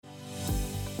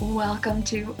Welcome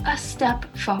to A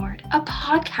Step Forward, a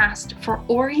podcast for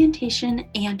orientation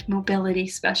and mobility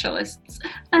specialists.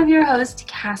 I'm your host,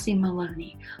 Kassy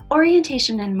Maloney.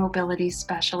 Orientation and mobility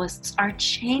specialists are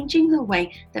changing the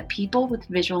way that people with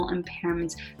visual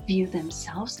impairments view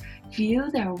themselves,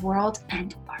 view their world,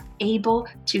 and are able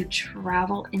to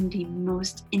travel in the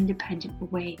most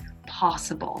independent way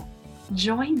possible.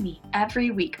 Join me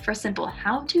every week for simple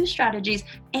how-to strategies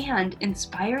and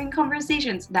inspiring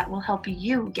conversations that will help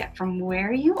you get from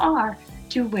where you are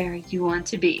to where you want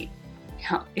to be.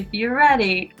 Now, if you're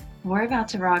ready, we're about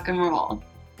to rock and roll.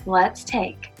 Let's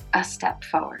take a step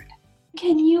forward.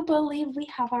 Can you believe we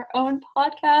have our own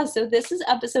podcast? So this is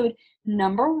episode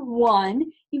number 1,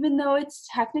 even though it's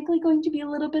technically going to be a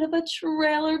little bit of a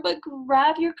trailer, but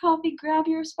grab your coffee, grab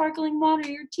your sparkling water,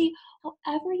 your tea,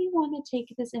 however you want to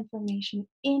take this information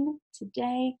in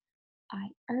today. I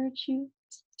urge you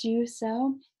to do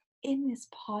so. In this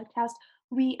podcast,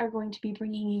 we are going to be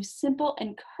bringing you simple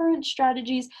and current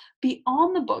strategies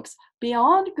beyond the books,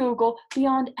 beyond Google,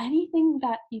 beyond anything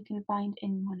that you can find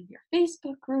in one of your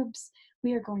Facebook groups.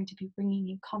 We are going to be bringing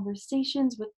you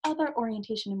conversations with other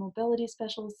orientation and mobility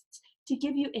specialists to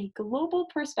give you a global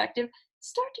perspective,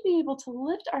 start to be able to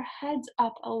lift our heads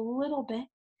up a little bit,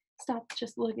 stop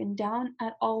just looking down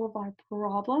at all of our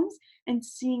problems and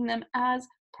seeing them as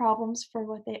problems for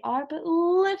what they are, but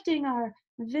lifting our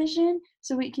vision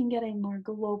so we can get a more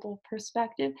global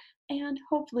perspective and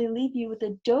hopefully leave you with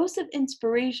a dose of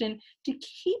inspiration to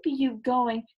keep you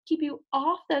going, keep you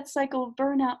off that cycle of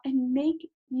burnout, and make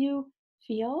you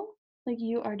feel like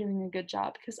you are doing a good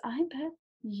job, because I bet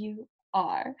you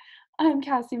are. I'm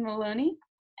Kassy Maloney,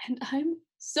 and I'm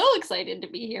so excited to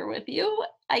be here with you.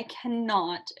 I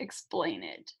cannot explain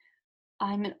it.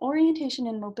 I'm an orientation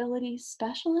and mobility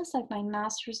specialist. I have my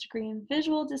master's degree in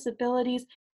visual disabilities.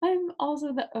 I'm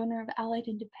also the owner of Allied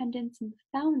Independence and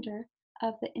the founder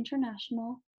of the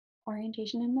International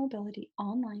Orientation and Mobility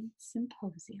Online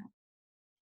Symposium.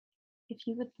 If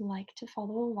you would like to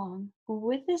follow along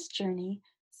with this journey,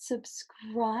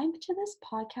 subscribe to this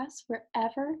podcast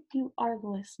wherever you are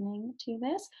listening to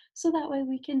this, so that way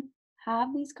we can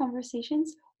have these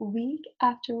conversations week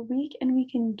after week and we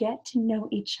can get to know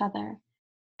each other.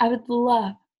 I would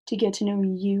love to get to know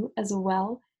you as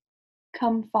well.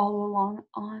 Come follow along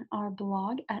on our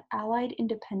blog at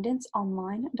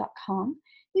alliedindependenceonline.com.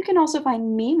 You can also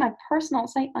find me, my personal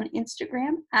site, on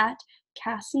Instagram at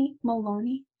Kassy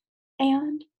Maloney.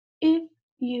 And if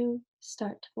you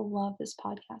start to love this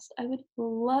podcast, I would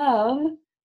love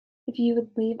if you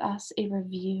would leave us a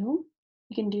review.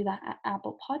 You can do that at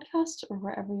Apple Podcasts or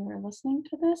wherever you are listening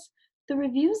to this. The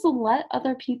reviews will let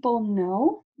other people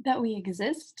know that we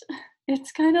exist.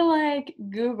 It's kind of like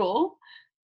Google.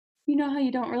 You know how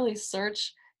you don't really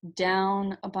search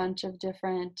down a bunch of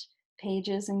different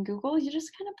pages in Google? You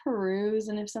just kind of peruse,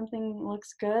 and if something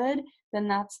looks good, then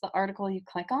that's the article you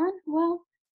click on. Well,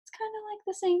 it's kind of like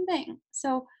the same thing.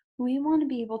 So we want to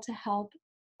be able to help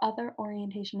other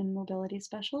orientation and mobility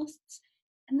specialists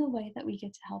in the way that we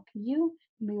get to help you.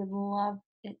 We would love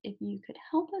it if you could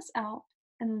help us out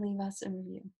and leave us a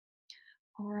review.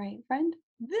 All right, friend,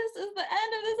 this is the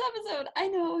end of this episode. I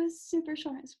know it was super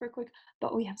short and super quick,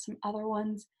 but we have some other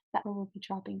ones that will be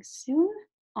dropping soon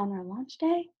on our launch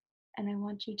day, and I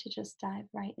want you to just dive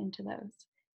right into those.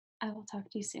 I will talk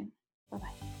to you soon.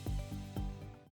 Bye-bye.